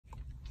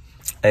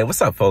Hey,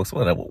 what's up, folks?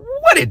 What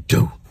it do?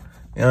 You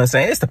know what I'm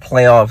saying? It's the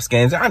playoffs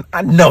games.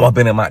 I know I've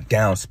been in my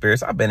down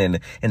spirits. I've been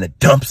in the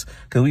dumps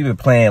because we've been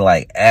playing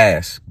like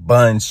ass,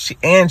 buns,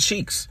 and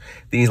cheeks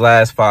these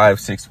last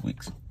 5-6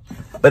 weeks.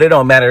 But it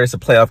don't matter. It's a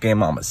playoff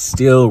game. I'ma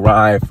still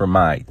ride for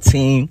my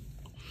team.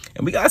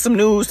 And we got some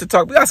news to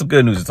talk. We got some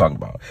good news to talk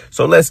about.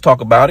 So let's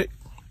talk about it.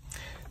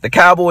 The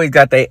Cowboys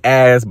got their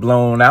ass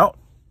blown out.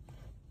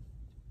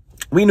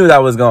 We knew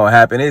that was going to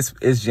happen.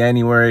 It's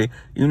January.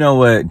 You know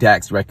what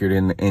Dak's record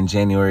in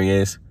January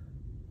is?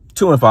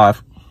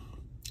 2-5.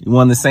 He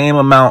won the same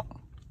amount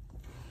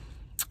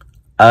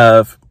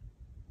of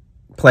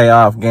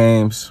playoff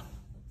games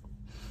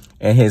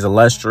in his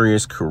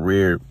illustrious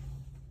career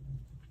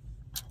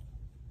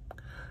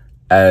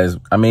as,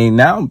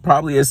 now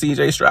probably as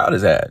CJ Stroud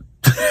has had.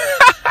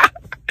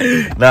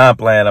 Nah, I'm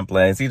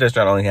playing. CJ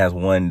Stroud only has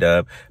 1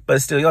 dub,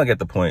 but still, y'all get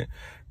the point.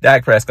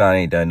 Dak Prescott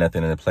ain't done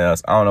nothing in the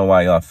playoffs. I don't know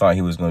why y'all thought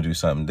he was going to do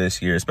something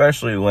this year,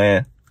 especially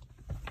when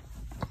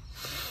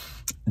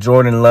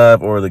Jordan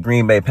Love or the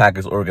Green Bay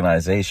Packers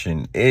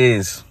organization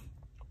is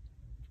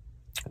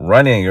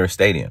running your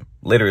stadium.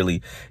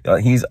 Literally,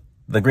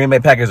 the Green Bay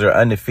Packers are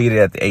undefeated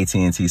at the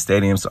AT&T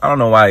Stadium, so I don't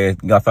know why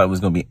y'all thought it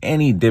was going to be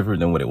any different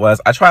than what it was.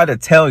 I tried to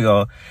tell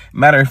y'all.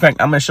 Matter of fact,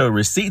 I'm going to show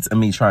receipts of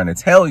me trying to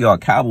tell y'all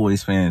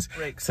Cowboys fans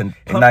and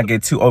not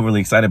get too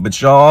overly excited,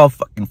 but y'all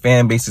fucking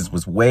fan bases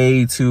was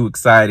way too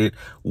excited,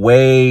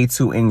 way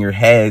too in your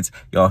heads.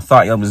 Y'all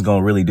thought y'all was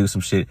going to really do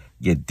some shit.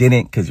 You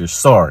didn't because you're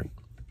sorry.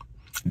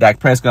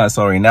 Dak Prescott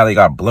sorry. Now they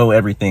got to blow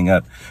everything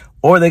up.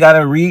 Or they got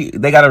to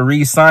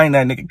re-sign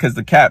that nigga because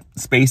the cap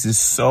space is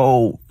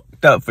so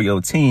up for your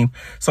team.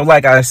 So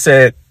like I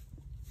said,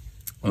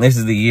 this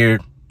is the year.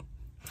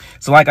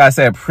 So like I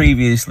said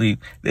previously,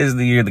 this is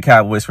the year the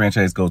Cowboys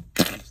franchise goes.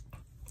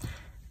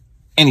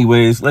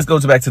 Anyways, let's go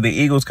back to the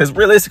Eagles because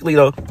realistically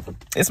though,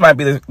 this might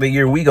be the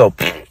year we go.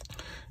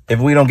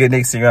 If we don't get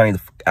Nick Sirianni the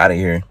fuck out of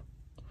here,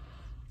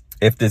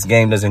 if this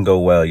game doesn't go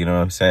well, you know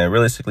what I'm saying?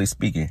 Realistically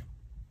speaking,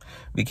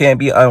 we can't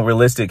be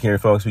unrealistic here,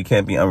 folks. We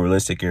can't be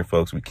unrealistic.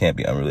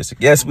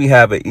 Yes, we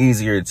have an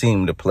easier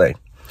team to play.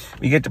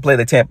 We get to play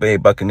the Tampa Bay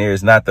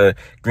Buccaneers, not the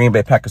Green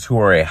Bay Packers, who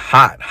are a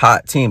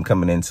hot team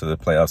coming into the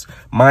playoffs.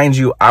 Mind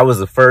you, I was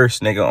the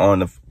first nigga on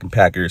the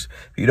Packers.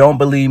 If you don't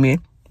believe me,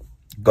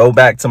 go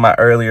back to my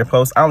earlier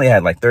post. I only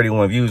had like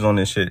 31 views on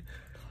this shit.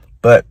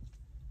 But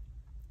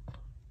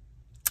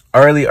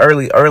early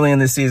in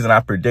the season,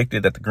 I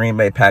predicted that the Green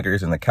Bay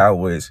Packers and the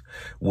Cowboys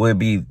would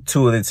be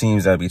 2 of the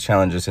teams that would be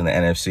challengers in the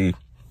NFC.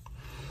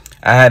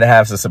 I had to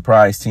have some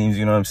surprise teams,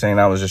 you know what I'm saying?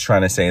 I was just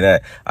trying to say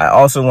that. I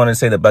also want to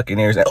say the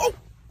Buccaneers.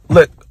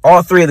 Look,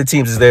 all 3 of the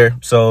teams is there,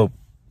 so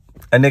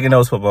a nigga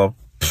knows football.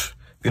 If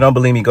you don't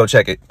believe me, go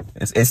check it.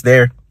 It's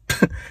there.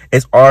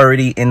 It's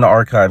already in the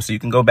archive, so you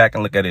can go back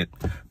and look at it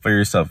for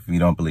yourself if you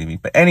don't believe me.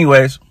 But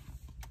anyways,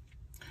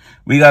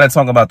 we got to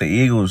talk about the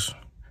Eagles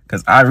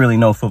because I really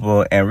know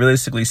football, and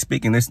realistically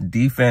speaking, this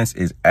defense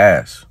is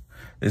ass.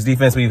 This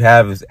defense we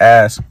have is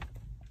ass.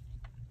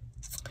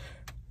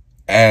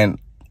 And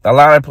a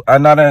lot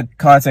of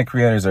content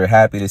creators are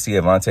happy to see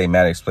Avonte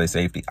Maddox play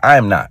safety. I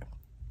am not.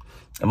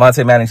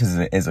 Avonte Maddox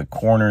is a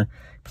corner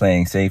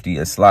playing safety,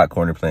 a slot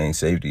corner playing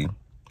safety.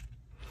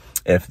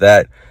 If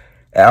that,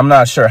 I'm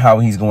not sure how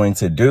he's going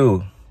to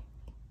do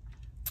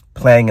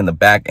playing in the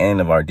back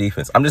end of our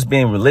defense. I'm just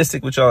being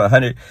realistic with y'all.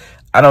 100.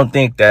 I don't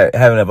think that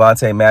having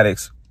Avonte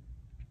Maddox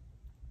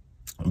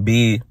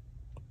be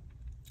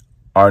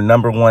our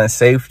 #1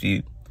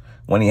 safety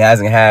when he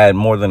hasn't had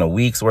more than a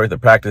week's worth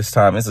of practice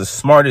time is the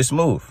smartest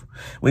move.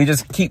 We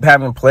just keep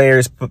having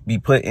players be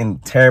put in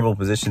terrible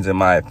positions, in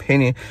my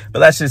opinion. But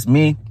that's just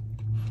me.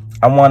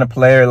 I want a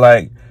player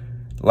like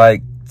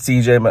TJ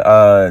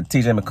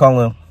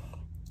McCollum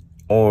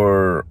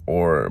or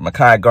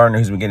Mekhi Gardner,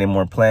 who's been getting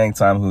more playing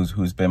time,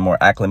 who's been more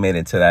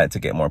acclimated to that, to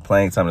get more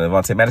playing time than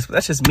Avonte Maddox. But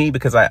that's just me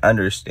because I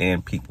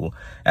understand people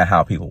and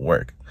how people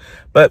work.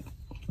 But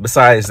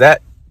besides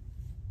that,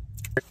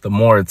 the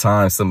more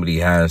time somebody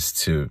has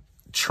to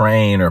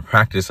train or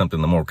practice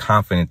something, the more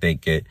confident they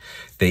get,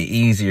 the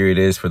easier it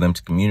is for them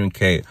to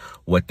communicate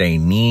what they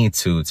need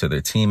to their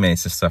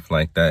teammates and stuff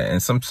like that.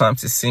 And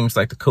sometimes it seems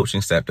like the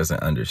coaching staff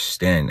doesn't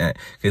understand that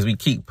because we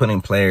keep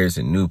putting players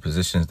in new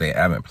positions they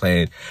haven't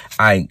played,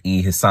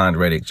 i.e. Hassan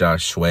Reddick,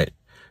 Josh Sweat,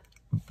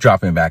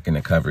 dropping back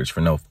into coverage for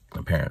no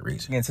apparent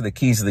reason. Getting to the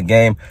keys of the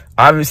game.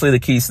 Obviously, the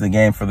keys to the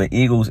game for the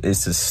Eagles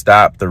is to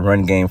stop the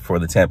run game for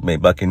the Tampa Bay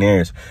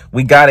Buccaneers.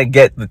 We got to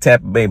get the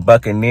Tampa Bay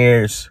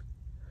Buccaneers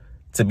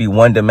to be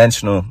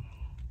one-dimensional.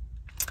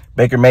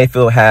 Baker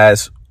Mayfield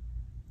has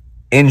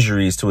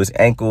injuries to his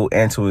ankle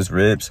and to his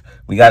ribs.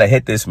 We got to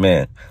hit this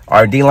man.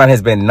 Our D-line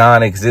has been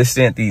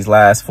non-existent these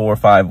last 4 or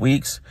 5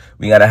 weeks.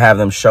 We got to have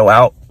them show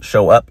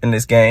up in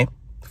this game.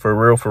 For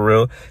real.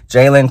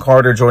 Jalen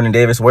Carter, Jordan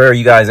Davis, where are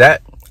you guys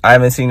at? I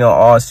haven't seen y'all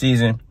all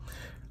season.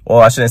 Well,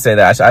 I shouldn't say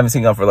that. I haven't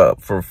seen y'all for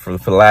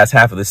the last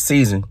half of the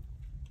season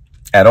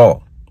at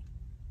all.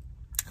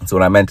 That's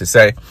what I meant to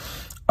say.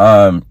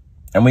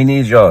 And we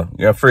need y'all.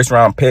 Your first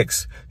round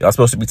picks. Y'all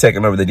supposed to be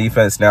taking over the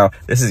defense now.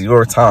 This is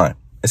your time.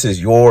 This is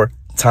your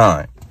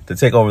time. to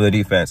take over the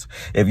defense.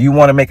 If you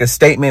want to make a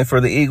statement for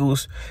the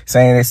Eagles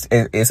saying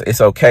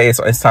it's okay,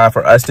 it's time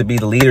for us to be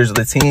the leaders of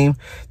the team,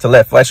 to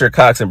let Fletcher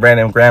Cox and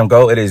Brandon Graham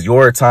go, it is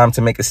your time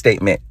to make a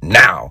statement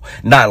now,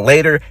 not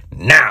later.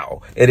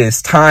 Now it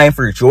is time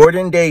for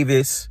Jordan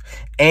Davis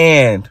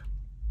and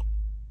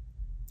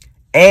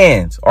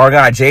our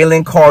guy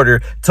Jalen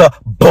Carter to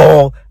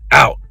ball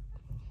out.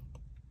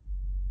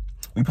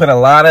 We put a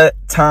lot of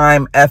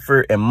time,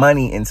 effort, and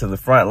money into the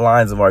front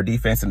lines of our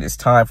defense, and it's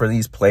time for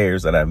these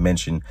players that I've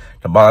mentioned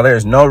to ball.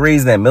 There's no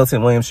reason that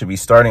Milton Williams should be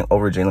starting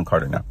over Jalen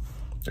Carter now.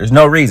 There's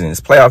no reason. It's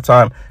playoff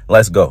time.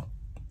 Let's go.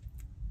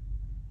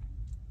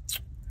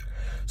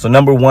 So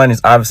number one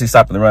is obviously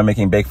stopping the run,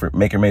 making Baker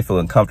Mayfield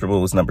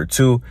uncomfortable. Was number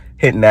two,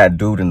 hitting that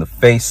dude in the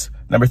face.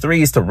 Number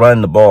three is to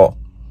run the ball.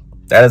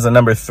 That is a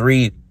number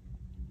three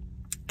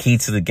key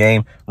to the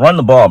game. Run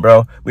the ball,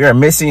 bro. We are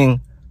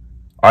missing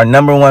our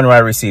number one wide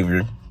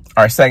receiver.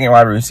 Our second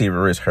wide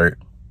receiver is hurt.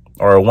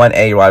 Or a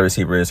 1A wide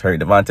receiver is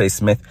hurt. Devontae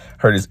Smith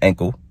hurt his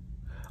ankle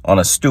on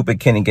a stupid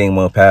Kenny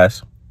Gainwell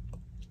pass.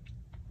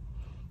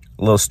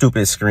 A little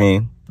stupid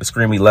screen. The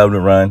screen we love to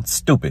run.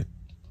 Stupid.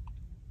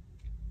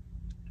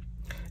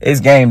 It's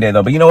game day,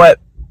 though. But you know what?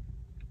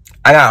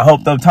 I got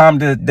hope, though. Tom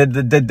De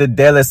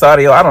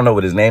Lasario, I don't know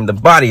what his name. The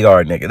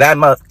bodyguard nigga. That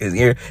muff is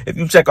here. If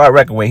you check our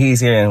record when he's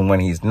here and when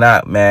he's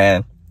not,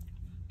 man.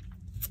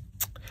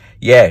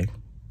 Yeah.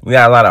 We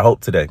got a lot of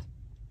hope today.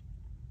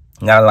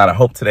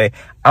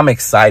 I'm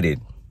excited.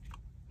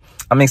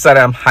 I'm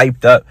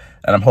hyped up.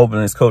 And I'm hoping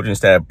this coaching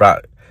staff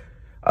brought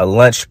a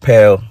lunch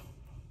pail.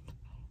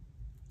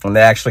 And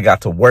they actually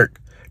got to work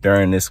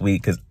during this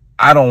week. Because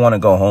I don't want to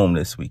go home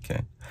this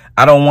weekend.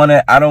 I don't want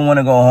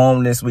to go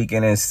home this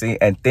weekend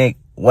and think,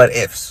 what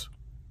ifs?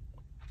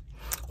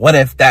 What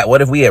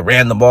if we had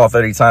ran the ball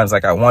 30 times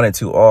like I wanted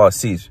to all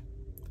season?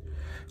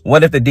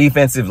 What if the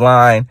defensive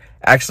line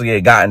actually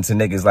had gotten to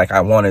niggas like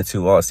I wanted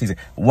to all season?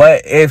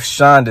 What if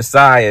Sean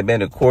Desai had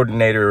been a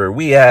coordinator or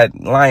we had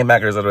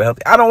linebackers that were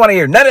healthy? I don't want to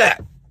hear none of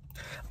that.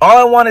 All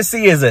I want to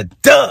see is a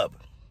dub.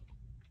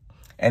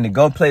 And to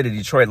go play the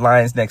Detroit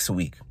Lions next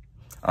week.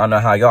 I don't know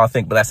how y'all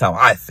think, but that's how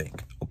I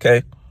think.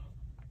 Okay?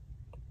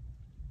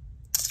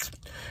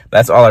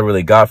 That's all I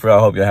really got for y'all.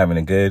 I hope you're having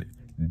a good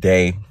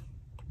day.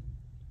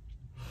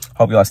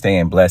 Hope y'all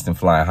staying blessed and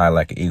flying high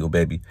like an eagle,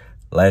 baby.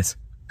 Let's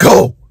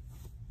go.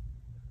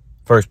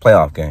 First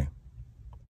playoff game.